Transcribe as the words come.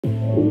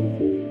Hi,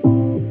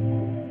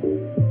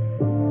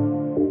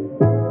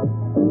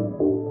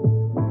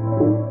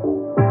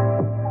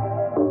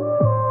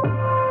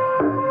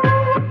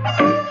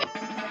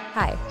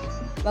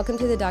 welcome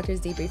to the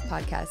Doctor's Debrief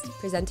podcast,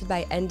 presented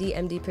by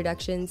NDMD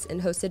Productions and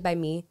hosted by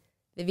me,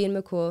 Vivian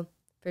McCool,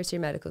 first-year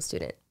medical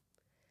student.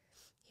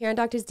 Here on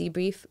Doctor's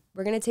Debrief,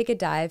 we're going to take a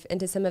dive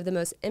into some of the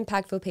most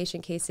impactful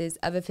patient cases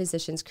of a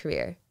physician's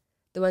career,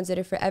 the ones that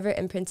are forever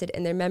imprinted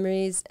in their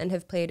memories and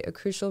have played a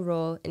crucial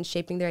role in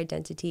shaping their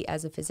identity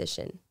as a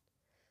physician.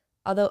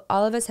 Although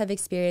all of us have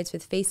experience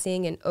with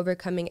facing and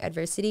overcoming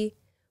adversity,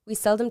 we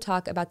seldom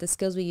talk about the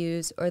skills we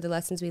use or the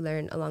lessons we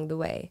learn along the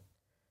way.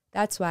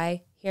 That's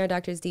why, here on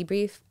Doctor's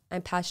Debrief,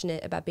 I'm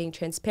passionate about being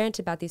transparent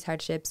about these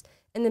hardships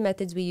and the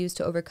methods we use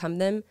to overcome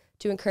them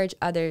to encourage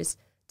others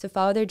to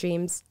follow their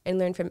dreams and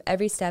learn from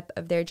every step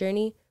of their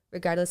journey,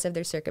 regardless of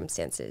their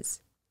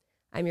circumstances.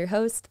 I'm your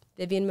host,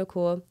 Vivian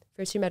McCool,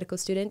 first-year medical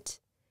student.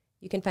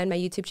 You can find my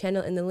YouTube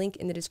channel in the link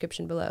in the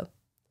description below.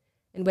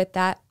 And with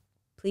that,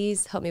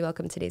 please help me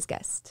welcome today's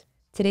guest.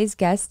 Today's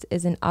guest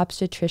is an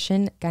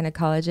obstetrician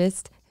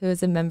gynecologist who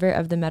is a member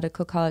of the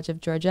Medical College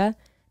of Georgia,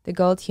 the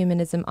Gold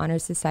Humanism Honor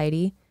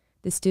Society,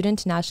 the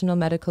Student National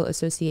Medical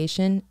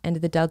Association, and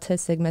the Delta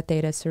Sigma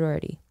Theta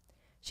sorority.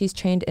 She's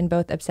trained in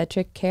both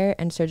obstetric care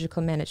and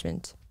surgical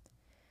management.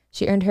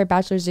 She earned her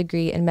bachelor's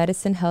degree in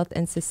medicine, health,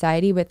 and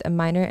society with a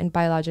minor in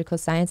biological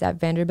science at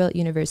Vanderbilt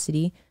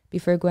University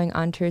before going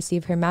on to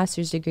receive her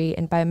master's degree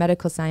in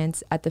biomedical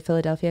science at the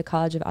Philadelphia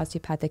College of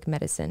Osteopathic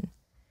Medicine.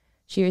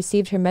 She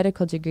received her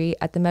medical degree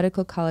at the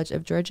Medical College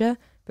of Georgia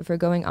before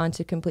going on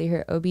to complete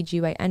her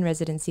OB/GYN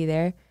residency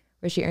there,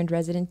 where she earned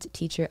Resident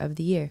Teacher of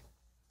the Year.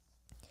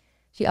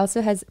 She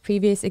also has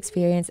previous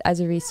experience as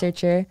a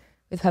researcher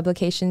with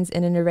publications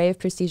in an array of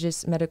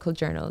prestigious medical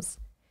journals.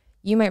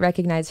 You might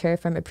recognize her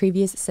from a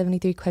previous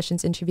 73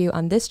 Questions interview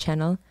on this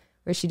channel,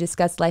 where she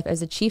discussed life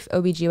as a chief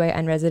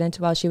OB/GYN resident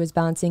while she was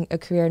balancing a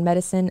career in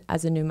medicine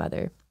as a new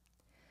mother.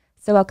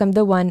 So welcome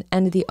the one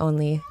and the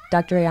only,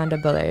 Dr. Rae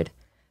Bullard.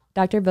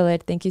 Dr.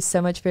 Bullard, thank you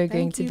so much for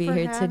agreeing to be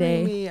here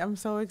today. Me. I'm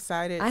so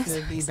excited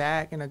to be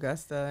back in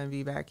Augusta and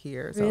be back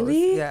here. So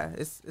really?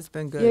 It's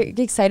been good.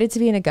 You're excited to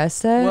be in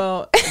Augusta?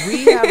 Well,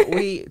 we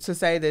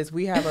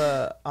have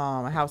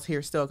a house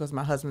here still because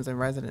my husband's in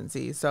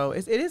residency. So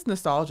it is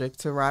nostalgic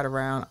to ride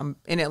around. I'm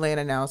in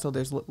Atlanta now, so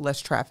there's less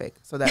traffic.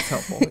 So that's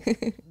helpful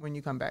when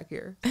you come back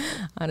here.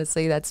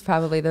 Honestly, that's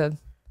probably a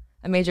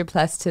major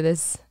plus to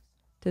this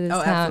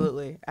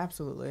town.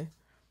 Absolutely.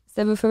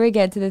 So before we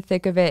get to the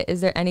thick of it,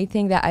 is there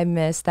anything that I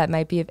missed that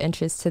might be of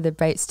interest to the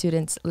bright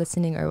students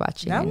listening or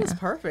watching? That was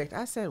perfect.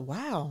 I said,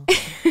 wow,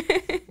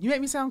 you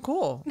make me sound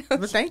cool.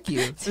 But thank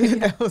you.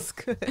 That was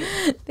good.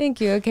 Thank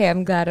you. Okay,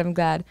 I'm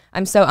glad.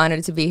 I'm so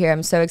honored to be here.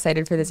 I'm so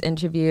excited for this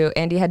interview.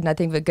 Andy had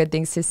nothing but good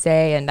things to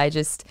say. And I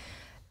just,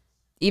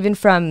 even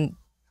from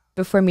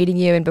before meeting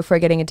you and before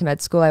getting into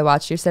med school, I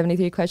watched your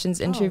 73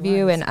 Questions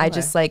interview. Nice. And I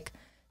just like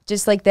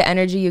the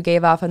energy you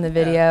gave off on the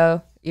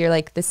video, you're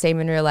like the same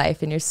in real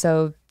life. And you're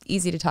so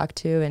easy to talk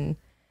to, and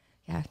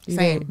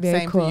same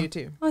cool. for you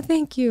too. Oh,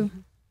 thank you.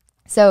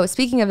 So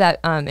speaking of that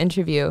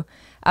interview,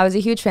 I was a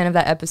huge fan of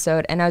that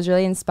episode, and I was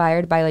really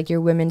inspired by like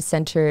your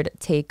women-centered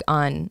take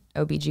on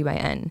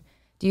OB/GYN.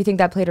 Do you think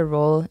that played a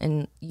role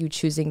in you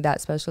choosing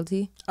that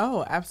specialty?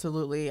 Oh,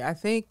 absolutely. I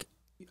think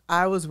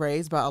I was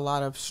raised by a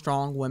lot of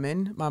strong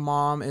women. My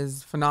mom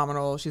is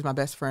phenomenal. She's my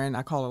best friend.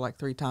 I call her like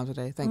 3 times a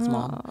day. Thanks,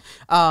 Mom.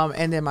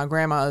 And then my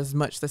grandma is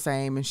much the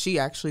same, and she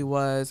actually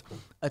was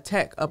a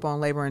tech up on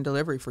labor and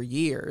delivery for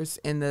years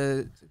in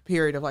the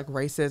period of like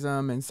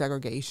racism and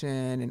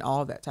segregation and all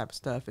of that type of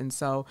stuff. And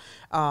so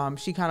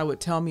she kind of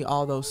would tell me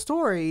all those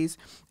stories,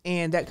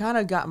 and that kind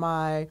of got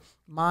my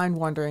mind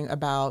wondering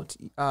about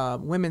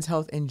women's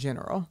health in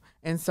general.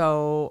 And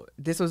so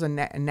this was a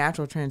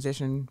natural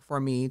transition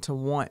for me to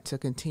want to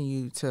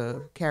continue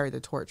to carry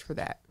the torch for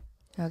that.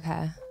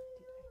 Okay.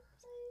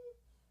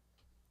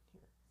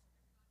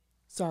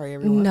 Sorry,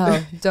 everyone.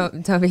 No,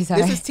 don't be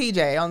sorry. This is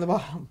TJ on the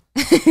bottom.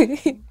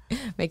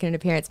 Making an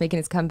appearance, making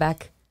his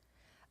comeback.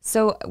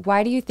 So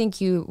why do you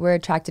think you were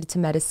attracted to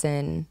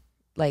medicine,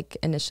 like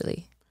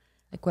initially?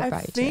 Like what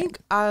brought you to it? I think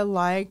I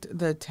liked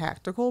the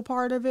tactical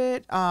part of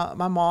it.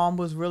 My mom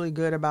was really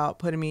good about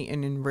putting me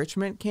in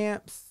enrichment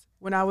camps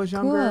when I was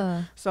younger.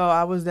 Cool. So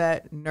I was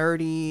that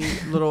nerdy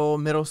little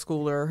middle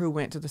schooler who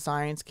went to the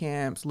science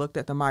camps, looked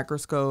at the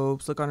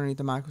microscopes, looked underneath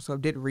the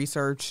microscope, did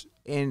research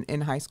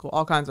in high school,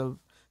 all kinds of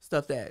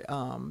stuff that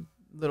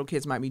little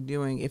kids might be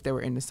doing if they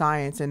were into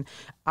science. And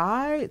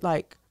I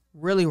like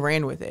really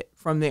ran with it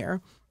from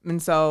there.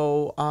 And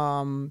so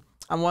I'm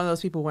one of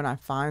those people, when I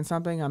find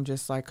something, I'm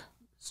just like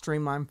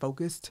streamline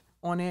focused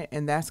on it.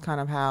 And that's kind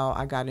of how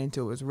I got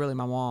into it. It was really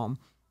my mom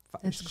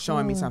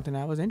showing me something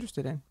I was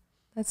interested in.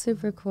 That's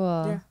super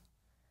cool. Yeah.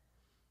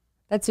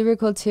 That's super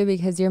cool too,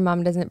 because your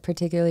mom doesn't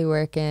particularly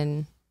work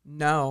in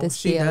this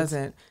she field.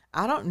 doesn't.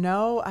 I don't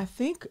know. I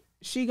think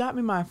she got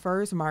me my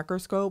first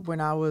microscope when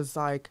I was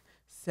like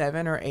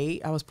 7 or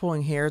 8. I was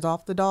pulling hairs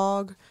off the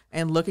dog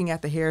and looking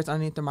at the hairs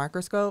underneath the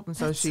microscope. And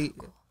so That's so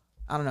cool.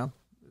 I don't know.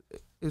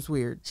 It was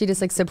weird. She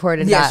just like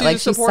supported Yeah, that. she Like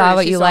just she supported saw it.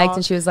 what She you saw- liked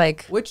and she was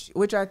like,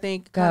 Which I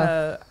think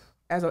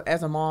as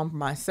a mom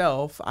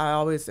myself, I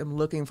always am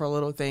looking for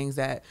little things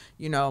that,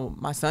 you know,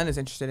 my son is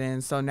interested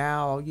in. So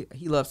now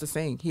he loves to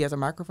sing. He has a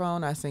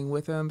microphone. I sing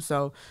with him.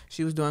 So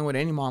she was doing what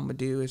any mom would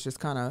do, is just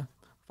kind of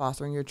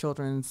fostering your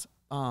children's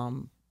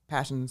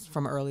passions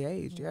from an early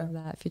age. Yeah.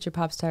 love that future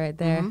pop star right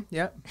there.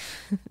 Yep.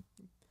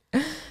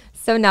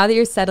 So now that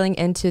you're settling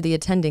into the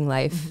attending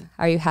life,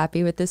 are you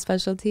happy with this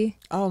specialty?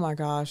 Oh my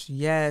gosh,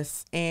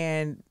 yes.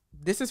 And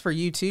this is for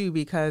you too,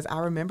 because I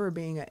remember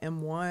being an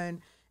M1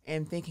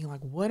 and thinking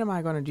like, what am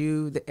I going to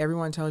do? That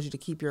everyone tells you to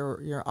keep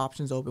your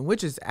options open,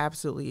 which is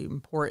absolutely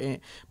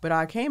important. But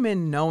I came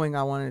in knowing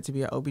I wanted to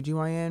be an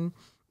OBGYN.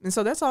 And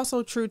so that's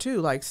also true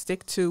too. Like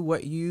stick to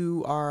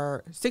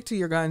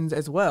your guns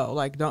as well.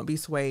 Like don't be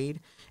swayed.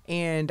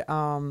 And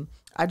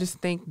I just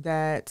think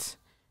that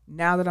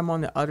now that I'm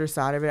on the other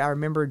side of it, I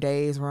remember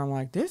days where I'm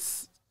like,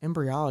 this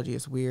embryology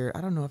is weird.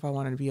 I don't know if I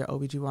wanted to be an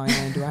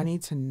OBGYN. Do I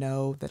need to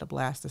know that a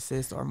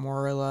blastocyst or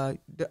morula,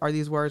 are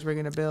these words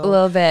ringing a bell? A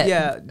little bit.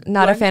 Yeah.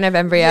 Not a fan of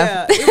embryo.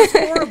 Yeah, it was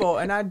horrible.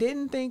 And I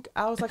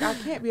was like, I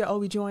can't be an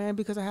OBGYN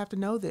because I have to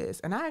know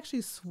this. And I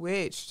actually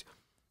switched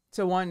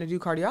to wanting to do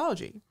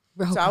cardiology.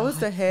 Oh, so I was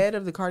the head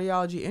of the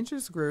cardiology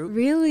interest group.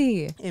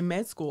 Really? In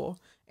med school.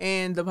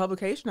 And the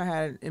publication I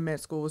had in med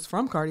school was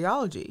from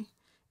cardiology.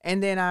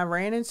 And then I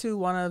ran into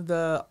one of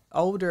the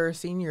older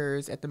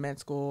seniors at the med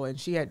school, and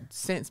she had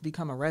since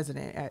become a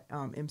resident at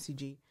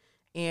MCG.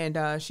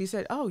 And she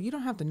said, "Oh, you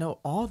don't have to know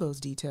all those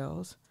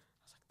details."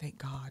 I was like, "Thank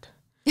God."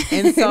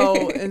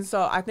 And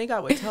so I think I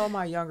would tell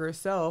my younger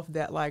self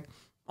that, like,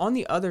 on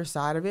the other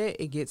side of it,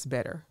 it gets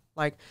better.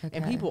 Like,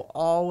 and people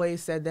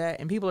always said that,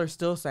 and people are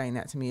still saying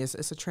that to me.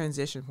 It's a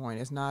transition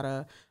point. It's not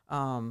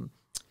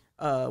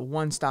a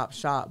one-stop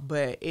shop,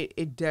 but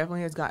it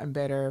definitely has gotten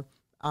better.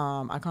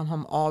 I come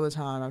home all the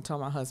time. I tell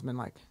my husband,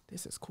 like,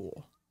 this is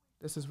cool.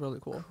 This is really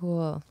cool.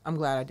 Cool. I'm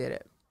glad I did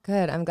it.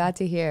 Good. I'm glad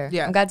to hear.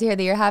 Yeah. I'm glad to hear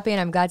that you're happy,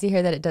 and I'm glad to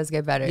hear that it does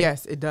get better.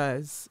 Yes, it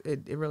does.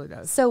 It really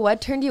does. So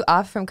what turned you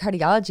off from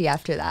cardiology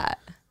after that?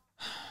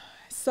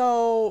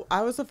 So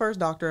I was the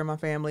first doctor in my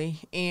family,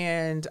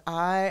 and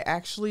I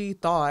actually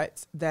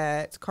thought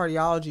that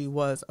cardiology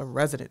was a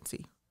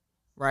residency,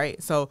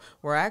 right? So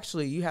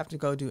you have to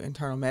go do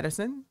internal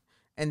medicine,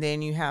 and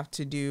then you have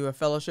to do a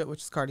fellowship,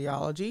 which is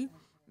cardiology.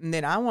 And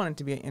then I wanted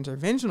to be an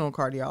interventional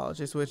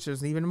cardiologist, which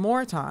was even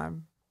more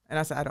time. And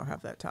I said, I don't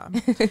have that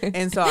time.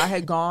 And so I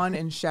had gone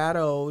and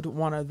shadowed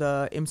one of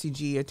the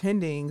MCG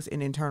attendings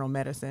in internal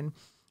medicine.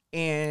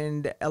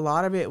 And a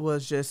lot of it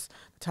was just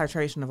the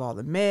titration of all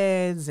the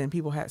meds, and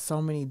people had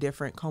so many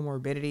different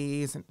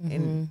comorbidities,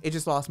 and it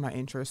just lost my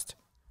interest.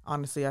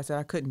 Honestly, I said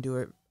I couldn't do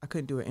it. I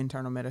couldn't do an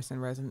internal medicine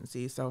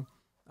residency. So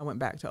I went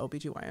back to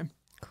OBGYN.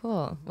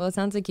 Cool. Well, it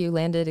sounds like you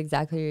landed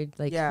exactly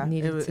where you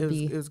needed to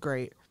be. It was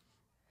great.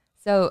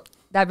 So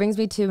that brings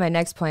me to my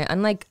next point.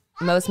 Unlike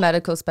most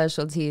medical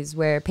specialties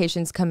where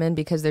patients come in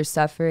because they're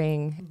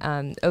suffering,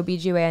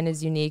 OBGYN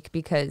is unique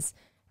because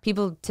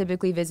people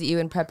typically visit you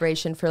in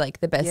preparation for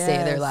like the best day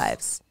of their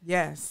lives.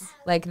 Yes.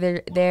 Like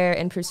they're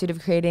in pursuit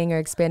of creating or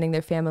expanding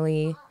their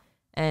family,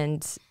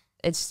 and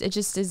it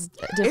just is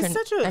a different It's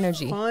such a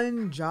energy.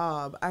 fun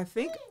job. I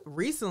think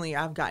recently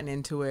I've gotten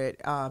into it,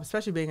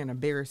 especially being in a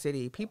bigger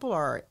city. People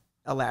are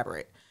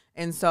elaborate.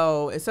 And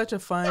so it's such a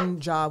fun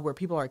job where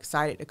people are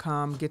excited to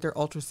come get their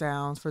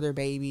ultrasounds for their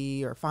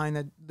baby or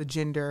find the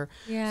gender.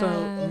 Yeah.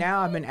 So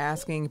now I've been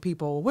asking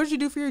people, what did you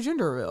do for your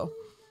gender reveal?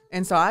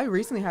 And so I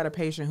recently had a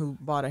patient who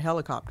bought a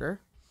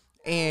helicopter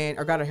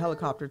or got a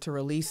helicopter to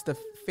release the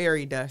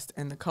fairy dust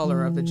and the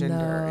color of the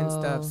gender and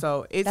stuff.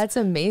 So that's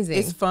amazing.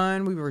 It's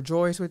fun. We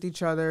rejoice with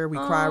each other. We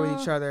cry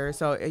with each other.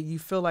 So you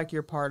feel like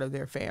you're part of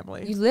their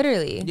family. You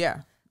literally.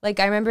 Yeah. Like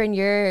I remember in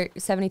your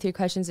 73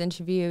 questions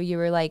interview, you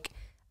were like,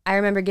 I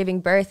remember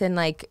giving birth, and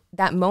like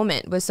that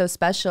moment was so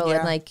special,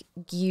 and like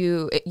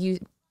you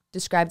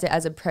described it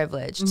as a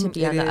privilege to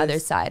be on the other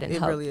side and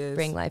help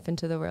bring life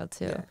into the world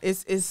too. Yeah.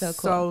 It's so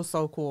cool.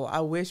 So cool. I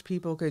wish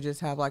people could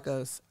just have like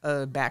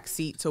a back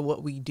seat to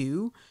what we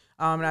do.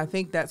 And I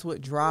think that's what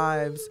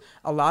drives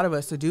a lot of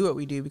us to do what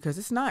we do, because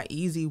it's not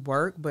easy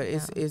work, but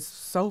it's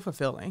so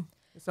fulfilling.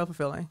 It's so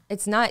fulfilling.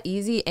 It's not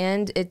easy,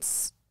 and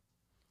it's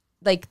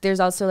like there's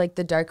also like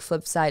the dark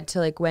flip side to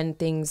like when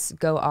things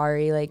go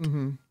awry, like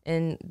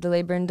in the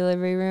labor and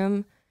delivery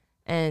room,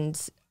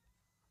 and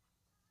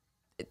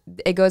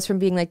it goes from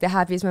being like the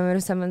happiest moment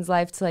of someone's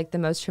life to like the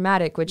most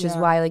traumatic, which is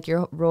why like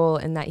your role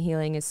in that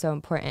healing is so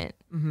important.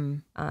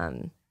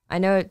 I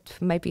know it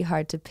might be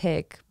hard to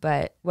pick,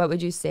 but what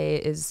would you say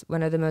is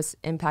one of the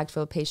most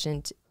impactful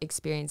patient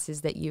experiences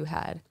that you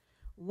had?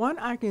 One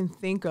I can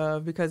think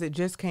of, because it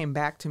just came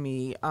back to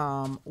me.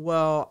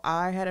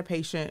 I had a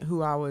patient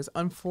who I was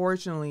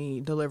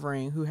unfortunately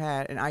delivering who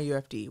had an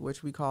IUFD,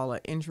 which we call an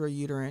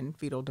intrauterine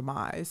fetal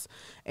demise.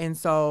 And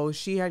so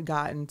she had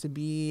gotten to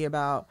be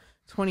about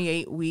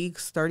 28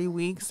 weeks, 30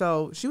 weeks.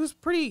 So she was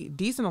pretty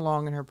decent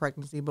along in her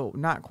pregnancy, but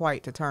not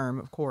quite to term,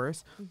 of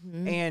course.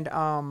 And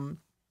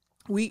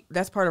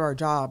that's part of our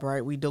job,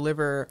 right? We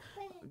deliver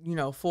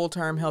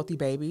full-term healthy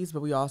babies,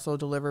 but we also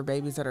deliver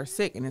babies that are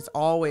sick, and it's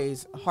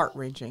always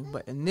heart-wrenching.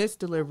 But in this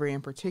delivery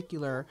in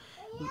particular,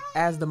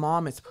 as the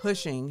mom is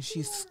pushing,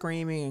 she's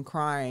screaming and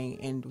crying,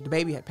 and the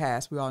baby had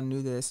passed. We all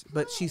knew this,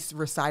 but she's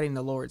reciting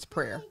the Lord's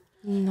Prayer.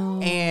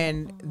 No.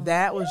 And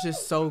that was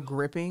just so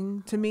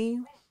gripping to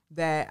me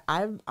that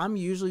I'm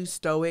usually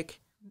stoic,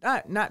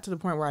 not to the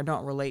point where I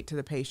don't relate to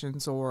the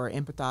patients or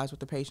empathize with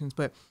the patients,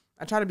 but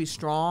I try to be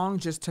strong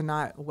just to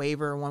not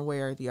waver one way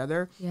or the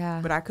other. Yeah.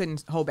 But I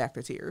couldn't hold back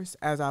the tears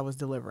as I was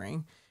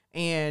delivering.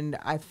 And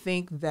I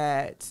think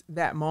that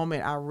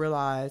moment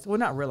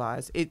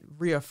it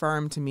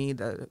reaffirmed to me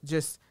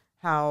just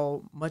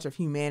how much of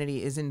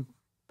humanity is in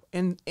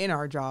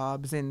our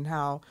jobs, and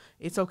how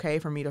it's okay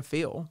for me to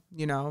feel,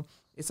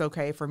 it's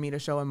okay for me to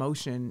show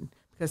emotion,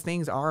 because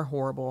things are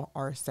horrible,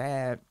 are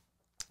sad.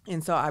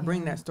 And so I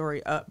bring that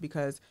story up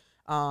because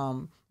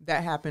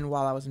that happened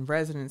while I was in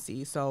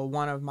residency. So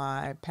one of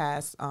my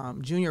past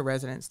junior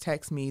residents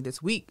texted me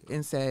this week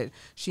and said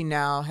she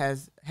now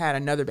has had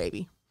another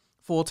baby,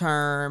 full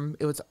term.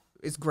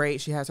 It's great.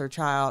 She has her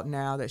child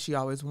now that she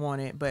always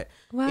wanted. But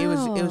it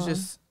was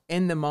just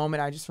in the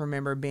moment. I just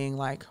remember being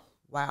like,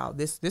 wow,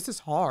 this is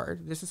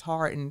hard. This is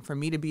hard. And for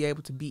me to be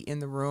able to be in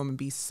the room and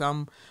be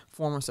some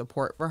form of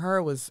support for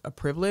her was a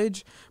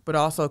privilege, but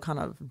also kind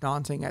of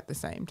daunting at the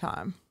same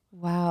time.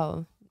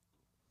 Wow.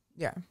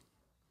 Yeah.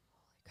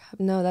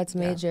 No, that's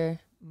major.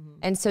 Yeah. Mm-hmm.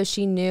 And so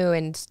she knew,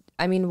 and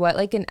I mean, what,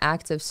 like an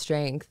act of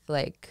strength,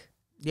 like.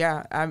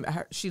 Yeah.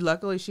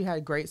 Luckily she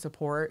had great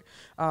support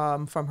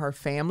from her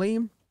family,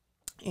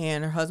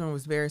 and her husband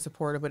was very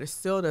supportive, but it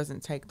still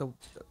doesn't take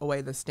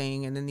away the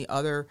sting. And then the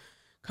other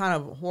kind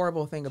of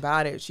horrible thing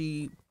about it,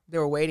 they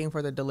were waiting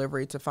for the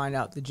delivery to find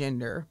out the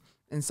gender.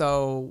 And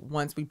so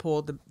once we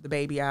pulled the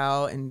baby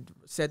out and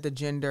said the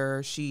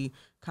gender, she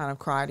kind of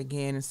cried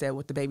again and said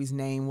what the baby's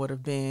name would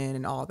have been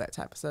and all that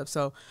type of stuff.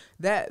 So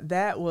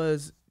that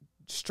was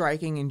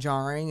striking and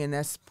jarring, and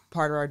that's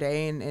part of our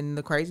day. And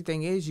the crazy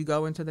thing is, you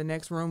go into the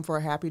next room for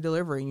a happy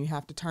delivery and you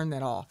have to turn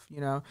that off,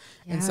 Yeah.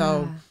 And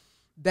so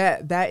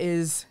that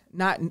is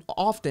not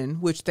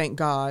often, which thank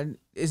God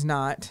is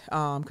not,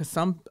 because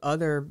some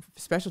other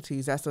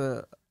specialties, that's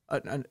a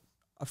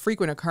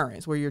frequent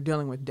occurrence where you're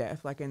dealing with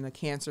death, like in the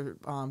cancer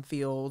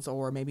fields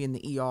or maybe in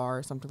the ER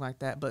or something like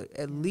that. But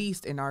at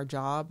least in our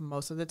job,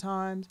 most of the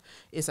times,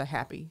 it's a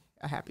happy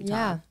time.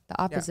 Yeah,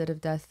 the opposite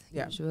of death,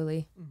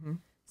 usually. Mm-hmm.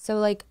 So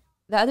like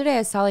the other day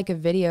I saw like a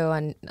video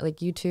on like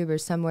YouTube or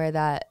somewhere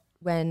that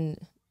when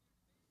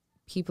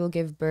people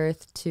give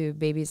birth to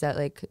babies that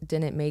like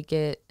didn't make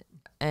it,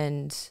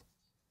 and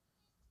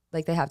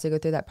like they have to go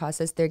through that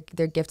process, they're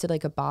gifted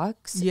like a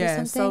box or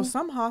something? So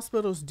some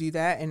hospitals do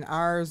that, and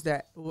ours,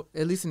 that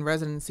at least in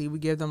residency, we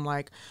give them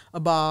like a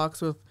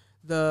box with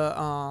the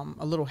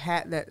a little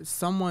hat that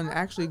someone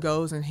actually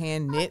goes and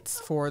hand knits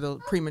for the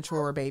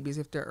premature babies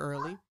if they're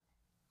early.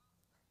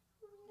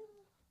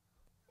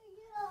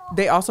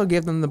 They also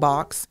give them the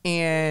box,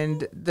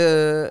 and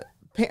the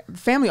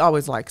family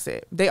always likes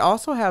it. They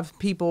also have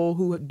people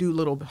who do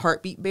little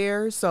heartbeat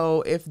bears.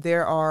 So if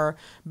there are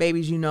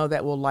babies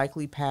that will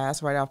likely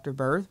pass right after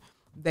birth,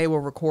 they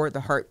will record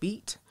the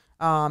heartbeat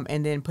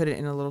and then put it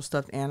in a little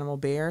stuffed animal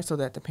bear so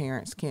that the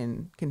parents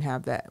can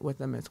have that with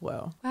them as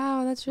well.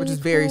 Wow, that's really cool. Which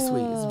is very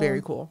sweet. It's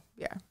very cool.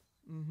 Yeah.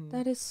 Mm-hmm.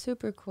 That is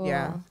super cool.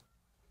 Yeah.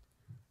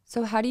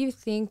 So how do you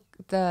think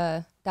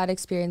that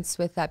experience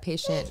with that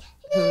patient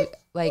who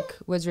like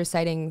was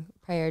reciting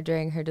prayer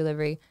during her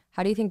delivery,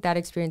 how do you think that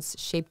experience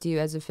shaped you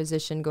as a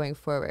physician going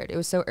forward? It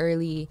was so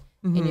early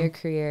in your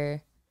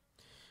career.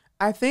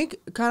 I think,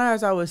 kind of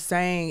as I was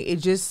saying, it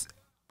just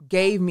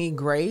gave me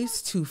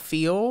grace to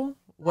feel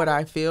what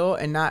I feel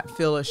and not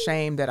feel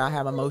ashamed that I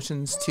have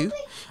emotions too.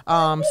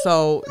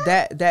 So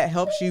that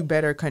helps you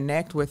better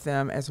connect with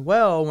them as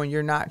well when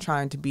you're not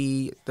trying to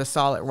be the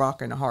solid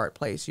rock in a hard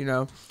place,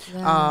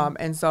 Yeah.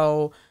 And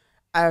so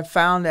I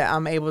found that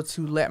I'm able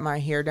to let my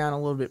hair down a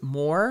little bit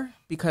more,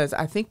 because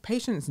I think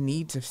patients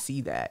need to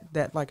see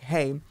that like,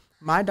 hey,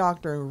 my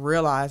doctor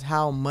realized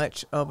how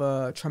much of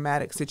a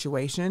traumatic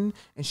situation,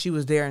 and she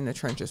was there in the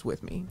trenches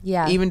with me.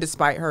 Yeah. Even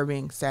despite her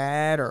being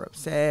sad or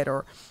upset,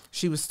 or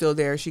she was still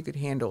there, she could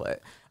handle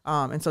it.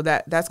 And so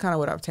that's kind of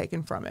what I've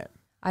taken from it.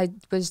 I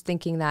was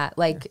thinking that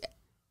like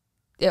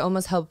it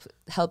almost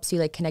helps you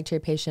like connect to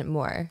your patient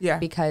more. Yeah.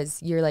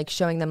 Because you're like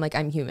showing them like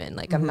I'm human.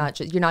 Like I'm not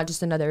you're not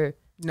just another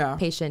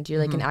patient. You're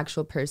like an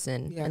actual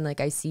person. Yeah. And like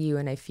I see you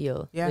and I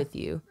feel with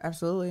you.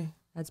 Absolutely.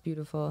 That's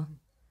beautiful.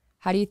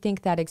 How do you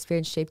think that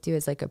experience shaped you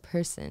as like a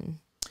person?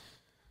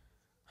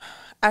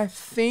 I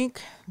think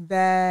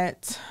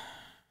that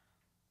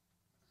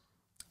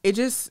it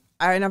just,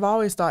 and I've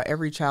always thought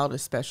every child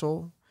is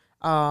special.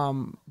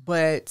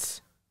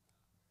 But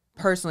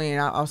personally,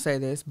 and I'll say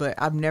this, but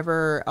I've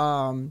never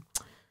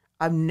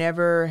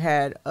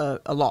had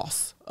a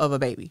loss of a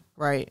baby.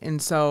 Right. And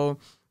so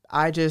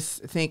I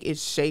just think it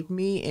shaped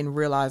me in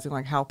realizing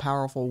like how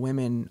powerful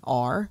women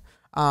are.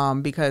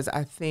 Because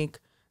I think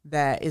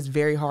that it's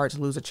very hard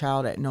to lose a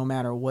child at no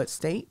matter what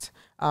state.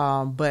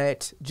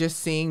 But just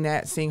seeing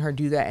her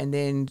do that and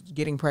then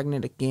getting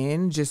pregnant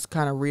again just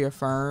kind of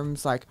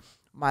reaffirms like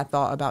my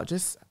thought about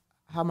just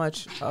how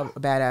much of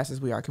badasses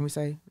we are. Can we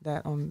say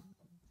that on?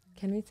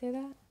 Can we say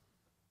that?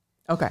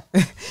 Okay.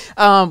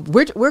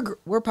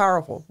 We're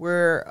powerful.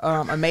 We're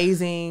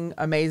amazing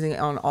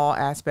on all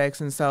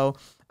aspects. And so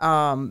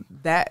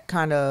that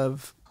kind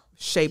of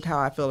shaped how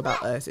I feel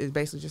about us. Is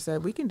basically just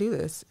said we can do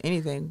this,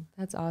 anything.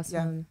 That's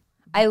awesome. Yeah.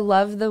 I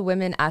love the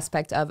women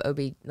aspect of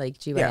OB, like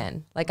GYN. Yeah.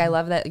 Like I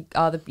love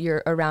that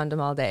you're around them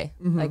all day,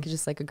 like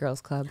just like a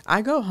girls' club.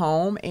 I go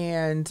home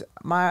and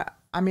I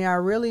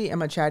really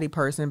am a chatty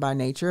person by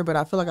nature, but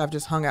I feel like I've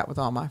just hung out with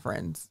all my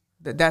friends.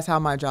 That's how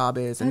my job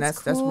is, and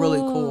that's really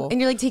cool. And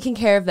you're like taking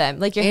care of them,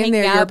 like you're hanging out.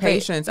 And they're your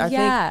patients. I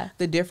think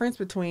the difference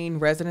between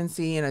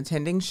residency and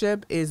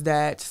attendingship is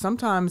that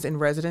sometimes in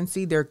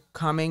residency they're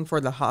coming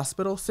for the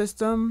hospital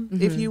system,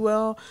 if you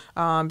will,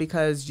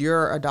 because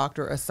you're a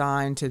doctor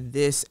assigned to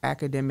this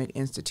academic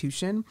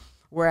institution.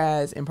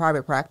 Whereas in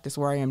private practice,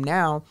 where I am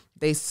now,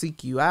 they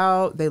seek you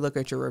out. They look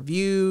at your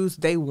reviews.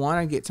 They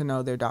want to get to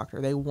know their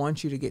doctor. They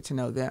want you to get to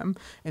know them.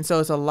 And so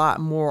it's a lot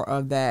more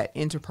of that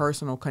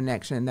interpersonal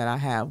connection that I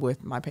have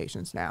with my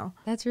patients now.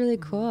 That's really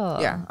cool.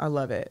 Yeah, I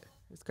love it.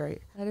 It's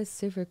great. That is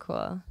super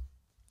cool.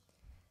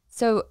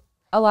 So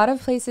a lot of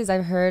places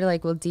I've heard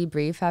like will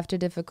debrief after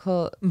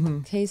difficult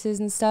cases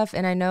and stuff.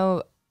 And I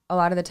know a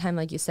lot of the time,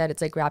 like you said,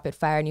 it's like rapid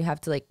fire and you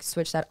have to like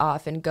switch that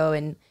off and go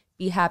and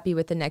be happy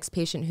with the next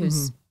patient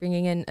who's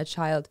bringing in a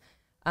child.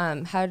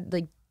 How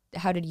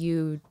did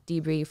you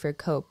debrief or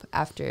cope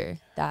after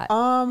that?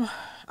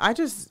 I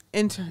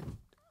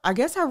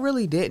guess I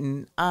really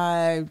didn't.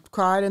 I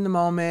cried in the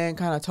moment,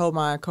 kind of told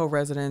my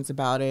co-residents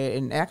about it,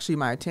 and actually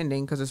my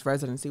attending, because this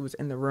residency was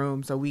in the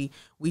room, so we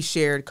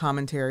shared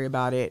commentary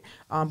about it.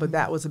 But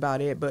that was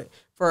about it. But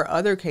for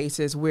other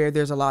cases where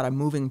there's a lot of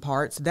moving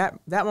parts, that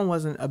one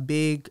wasn't a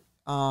big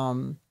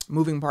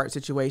moving part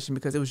situation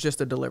because it was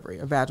just a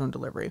vaginal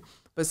delivery.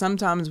 But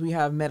sometimes we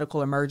have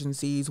medical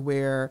emergencies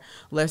where,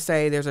 let's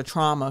say there's a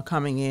trauma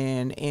coming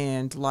in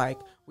and like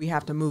we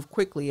have to move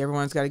quickly.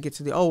 Everyone's got to get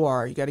to the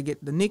OR. You got to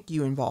get the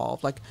NICU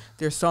involved. Like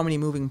there's so many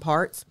moving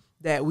parts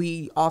that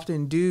we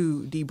often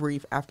do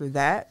debrief after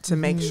that to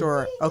make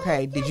sure,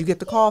 okay, did you get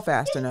the call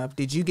fast enough?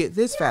 Did you get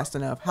this fast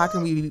enough? How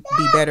can we be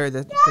better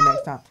the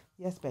next time?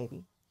 Yes,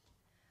 baby.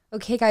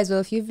 Okay, guys. Well,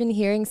 if you've been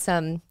hearing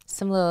some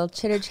little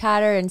chitter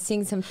chatter and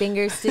seeing some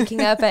fingers sticking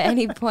up at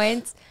any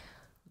point,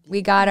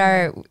 we got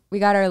our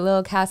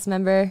little cast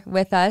member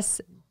with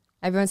us.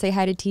 Everyone, say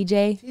hi to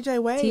TJ.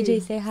 TJ, wave.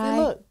 TJ, say hi. Say,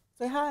 look,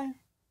 say hi.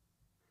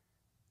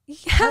 Yeah,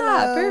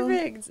 hello.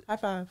 Perfect. High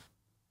five.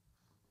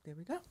 There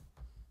we go.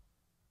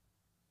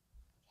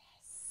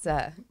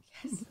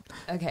 Yes.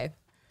 Okay.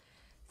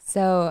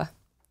 So,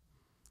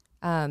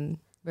 where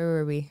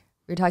were we?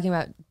 We were talking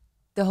about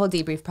the whole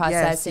debrief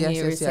process, and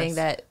you were saying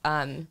that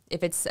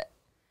if it's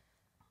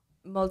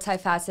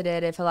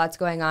multifaceted, if a lot's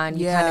going on,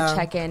 you kind of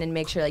check in and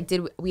make sure, like,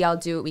 did we all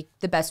do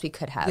the best we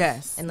could have?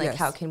 Yes. And like,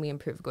 how can we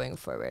improve going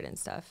forward and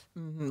stuff?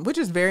 Which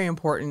is very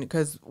important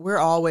because we're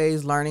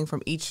always learning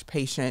from each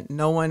patient.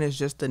 No one is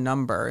just a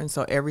number. And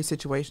so every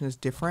situation is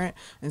different.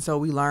 And so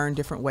we learn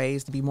different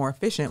ways to be more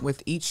efficient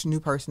with each new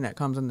person that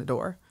comes in the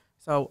door.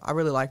 So I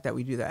really like that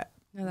we do that.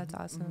 No, that's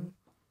awesome.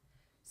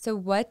 So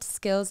what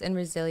skills and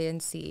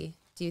resiliency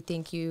do you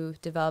think you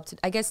developed?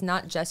 I guess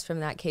not just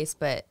from that case,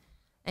 but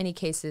any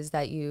cases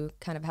that you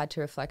kind of had to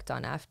reflect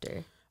on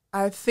after?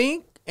 I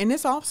think, and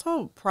this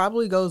also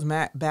probably goes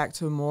back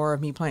to more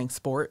of me playing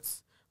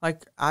sports.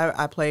 Like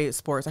I played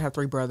sports. I have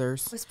 3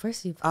 brothers. What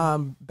sports do you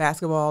play?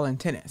 Basketball and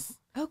tennis.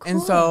 Oh, cool.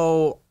 And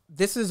so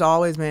this has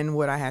always been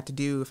what I had to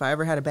do. If I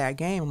ever had a bad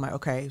game, I'm like,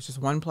 okay, it's just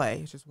one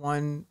play. It's just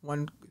one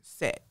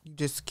set. You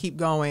just keep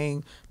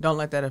going. Don't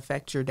let that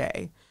affect your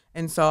day.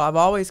 And so I've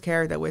always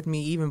carried that with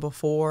me even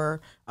before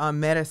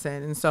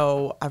medicine. And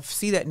so I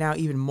see that now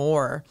even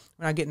more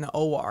when I get in the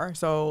OR.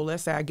 So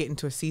let's say I get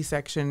into a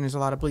C-section, there's a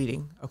lot of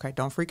bleeding. Okay,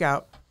 don't freak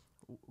out.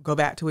 Go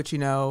back to what you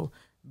know.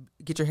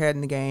 Get your head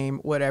in the game,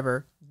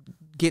 whatever.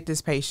 Get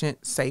this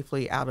patient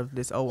safely out of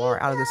this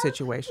OR, out of the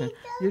situation.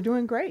 You're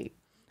doing great.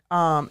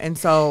 And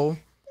so,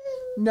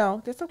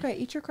 no, that's okay.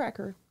 Eat your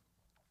cracker.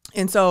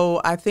 And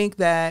so I think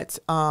that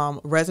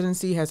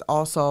residency has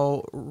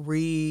also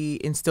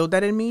re-instilled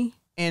that in me,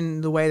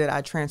 in the way that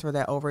I transfer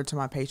that over to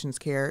my patient's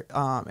care.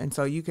 And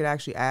so you could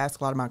actually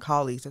ask a lot of my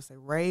colleagues to say,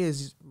 Rae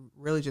is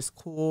really just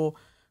cool,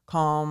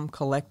 calm,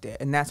 collected.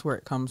 And that's where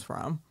it comes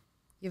from.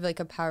 You have like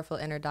a powerful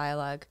inner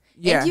dialogue.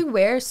 Yeah. And you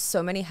wear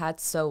so many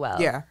hats so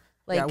well. Yeah.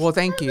 Like, yeah. Well,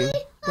 thank you.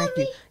 Thank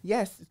you.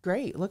 Yes.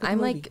 Great. Look at I'm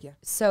the movie. like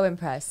so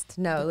impressed.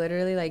 No,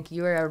 literally, like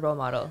you are a role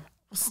model.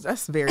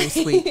 That's very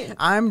sweet.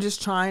 I'm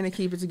just trying to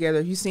keep it together.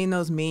 You've seen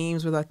those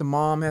memes where like the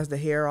mom has the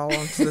hair all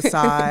onto the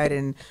side,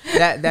 and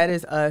that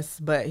is us.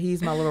 But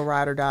he's my little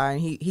ride or die, and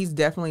he's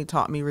definitely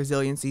taught me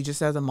resiliency just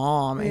as a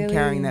mom. Really? And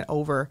carrying that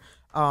over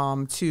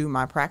to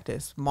my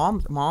practice.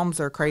 Moms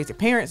are crazy.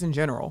 Parents in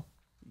general,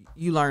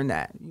 you learn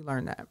that.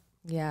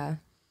 Yeah,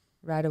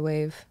 ride a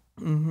wave.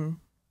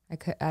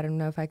 I don't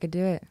know if I could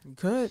do it. You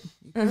could.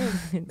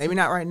 Maybe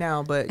not right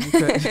now, but you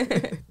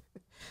could.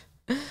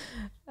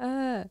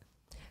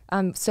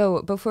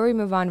 So before we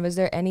move on, was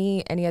there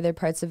any other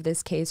parts of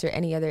this case or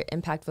any other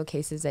impactful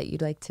cases that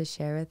you'd like to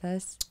share with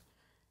us?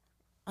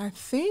 I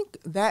think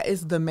that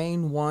is the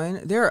main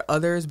one. There are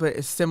others, but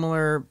it's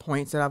similar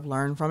points that I've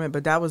learned from it.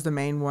 But that was the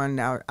main one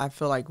that I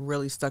feel like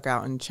really stuck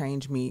out and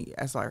changed me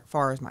as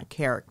far as my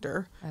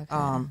character.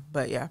 Okay.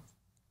 But yeah.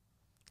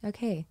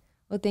 Okay.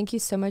 Well, thank you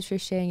so much for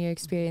sharing your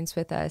experience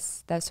with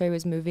us. That story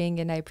was moving,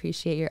 and I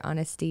appreciate your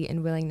honesty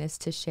and willingness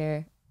to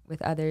share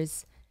with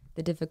others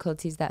the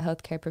difficulties that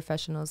healthcare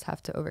professionals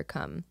have to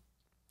overcome.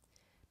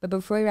 But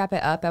before we wrap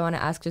it up, I want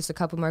to ask just a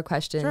couple more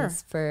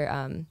questions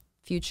for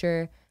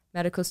future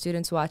medical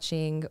students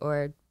watching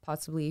or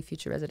possibly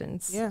future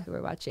residents who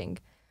are watching.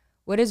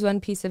 What is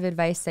one piece of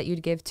advice that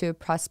you'd give to a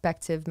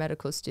prospective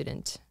medical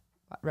student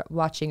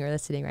watching or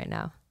listening right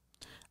now?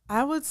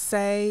 I would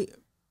say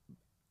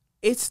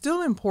it's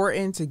still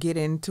important to get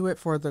into it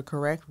for the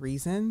correct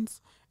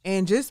reasons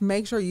and just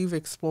make sure you've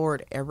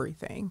explored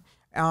everything.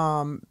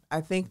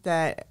 I think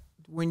that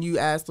when you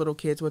ask little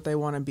kids what they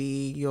want to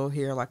be, you'll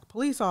hear like a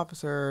police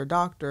officer,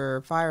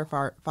 doctor,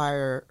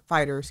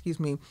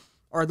 firefighter,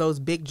 or those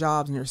big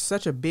jobs. And there's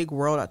such a big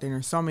world out there. And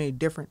there's so many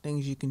different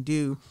things you can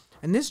do.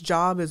 And this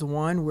job is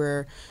one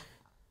where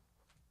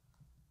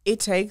it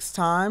takes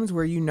times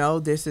where you know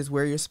this is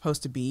where you're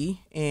supposed to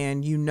be,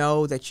 and you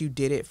know that you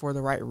did it for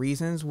the right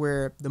reasons,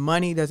 where the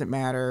money doesn't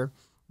matter,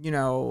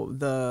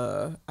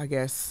 I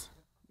guess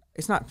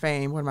it's not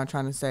fame. What am I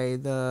trying to say?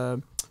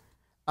 The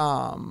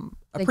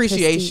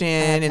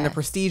appreciation and the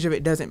prestige of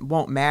it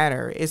won't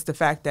matter. It's the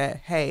fact that,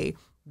 hey,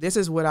 this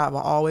is what I've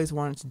always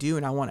wanted to do,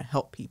 and I want to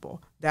help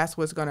people. That's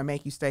what's going to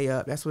make you stay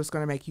up. That's what's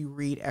going to make you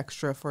read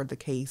extra for the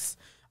case.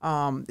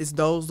 It's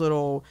those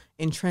little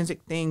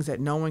intrinsic things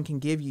that no one can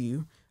give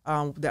you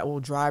that will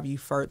drive you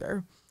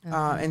further.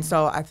 Okay. And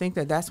so I think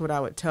that that's what I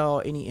would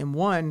tell any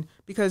M1,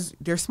 because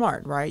they're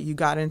smart, right? You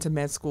got into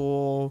med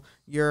school,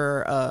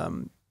 you're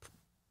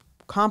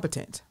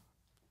competent.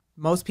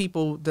 Most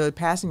people, the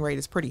passing rate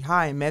is pretty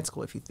high in med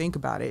school if you think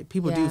about it.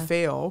 People do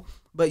fail,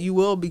 but you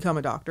will become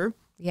a doctor.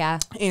 Yeah.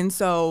 And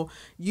so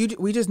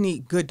we just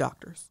need good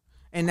doctors.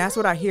 And that's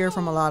what I hear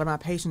from a lot of my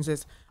patients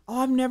is, oh,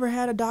 I've never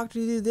had a doctor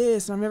do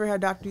this, and I've never had a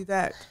doctor do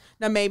that.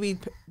 Now, maybe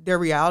their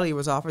reality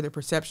was off or their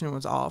perception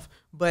was off,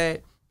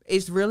 but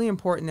it's really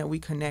important that we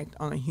connect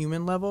on a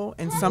human level,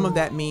 and some of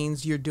that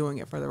means you're doing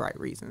it for the right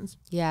reasons.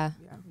 Yeah.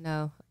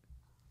 No,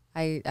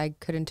 I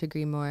couldn't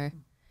agree more.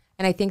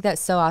 And I think that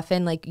so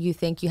often, like, you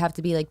think you have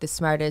to be like the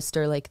smartest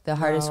or like the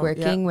hardest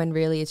working, when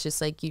really it's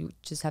just like you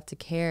just have to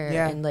care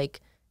and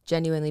like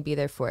genuinely be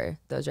there for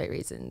those right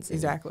reasons.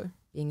 Exactly.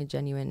 Being a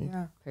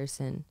genuine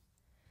person.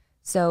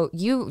 So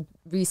you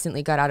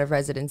recently got out of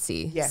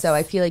residency. Yes. So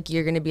I feel like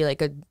you're going to be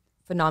like a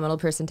phenomenal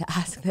person to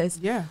ask this.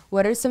 Yeah.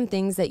 What are some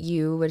things that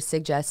you would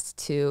suggest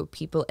to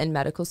people in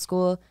medical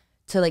school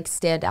to like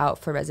stand out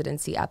for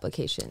residency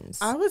applications?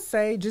 I would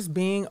say just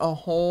being a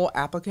whole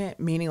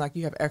applicant, meaning like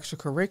you have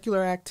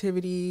extracurricular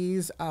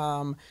activities,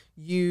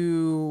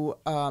 you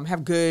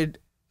have good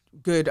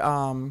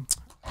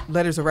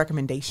letters of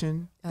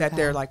recommendation, that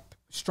they're like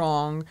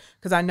strong.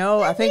 Because I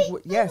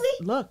think,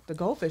 look, the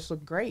goldfish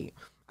look great.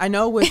 I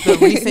know with the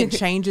recent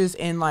changes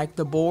in like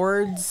the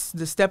boards,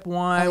 the step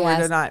one, where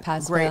they're not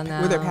great,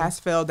 where they're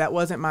pass-fail, that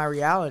wasn't my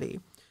reality.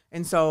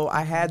 And so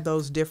I had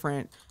those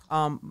different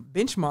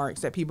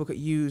benchmarks that people could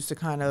use to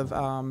kind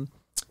of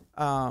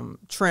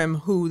trim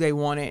who they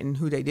wanted and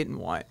who they didn't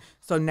want.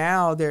 So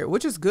now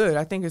which is good.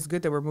 I think it's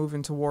good that we're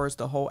moving towards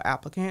the whole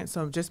applicant.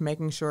 So just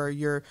making sure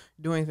you're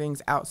doing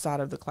things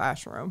outside of the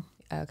classroom.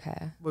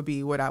 Okay. Would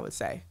be what I would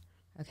say.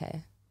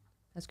 Okay.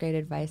 That's great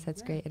advice.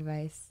 That's great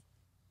advice.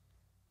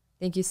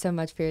 Thank you so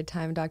much for your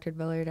time, Dr.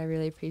 Bullard. I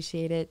really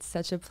appreciate it.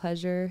 Such a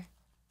pleasure.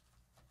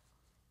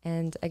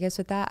 And I guess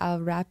with that, I'll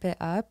wrap it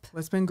up. Well,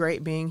 it's been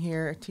great being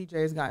here. TJ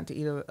has gotten to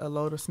eat a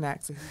load of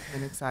snacks, and he's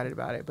been excited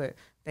about it. But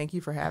thank you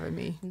for having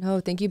me.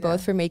 No, thank you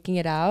both for making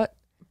it out.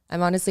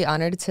 I'm honestly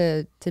honored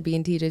to be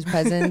in TJ's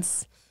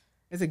presence.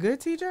 Is it good,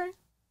 TJ?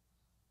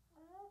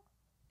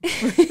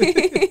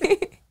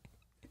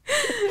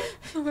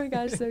 Oh my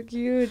gosh, so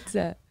cute.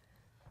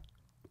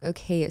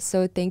 Okay,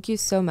 so thank you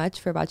so much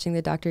for watching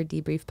the Dr.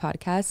 Debrief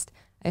podcast.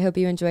 I hope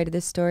you enjoyed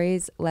the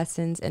stories,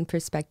 lessons, and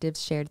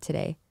perspectives shared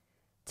today.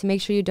 To make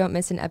sure you don't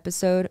miss an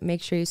episode,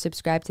 make sure you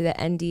subscribe to the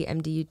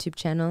NDMD YouTube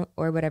channel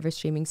or whatever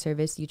streaming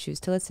service you choose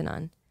to listen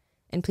on.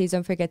 And please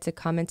don't forget to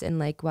comment and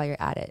like while you're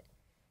at it.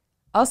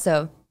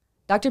 Also,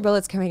 Dr.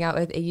 Bullard's coming out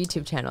with a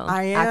YouTube channel.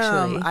 I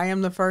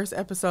am. The first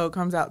episode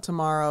comes out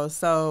tomorrow.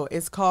 So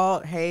it's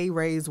called Hey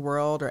Rae's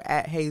World, or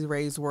at Hey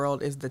Rae's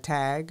World is the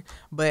tag.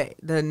 But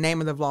the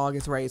name of the vlog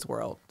is Rae's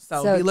World.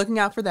 So be looking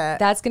out for that.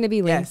 That's going to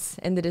be links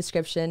in the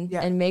description. Yeah.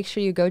 And make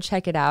sure you go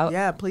check it out.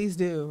 Yeah, please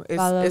do. It's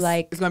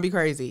going to be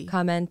crazy.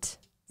 Comment,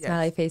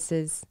 smiley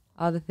faces,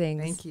 all the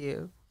things. Thank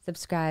you.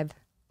 Subscribe.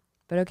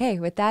 But okay,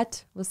 with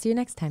that, we'll see you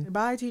next time.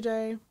 Bye,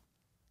 TJ.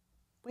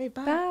 Wait,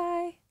 bye.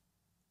 Bye.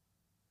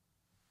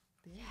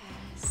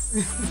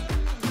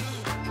 Yes.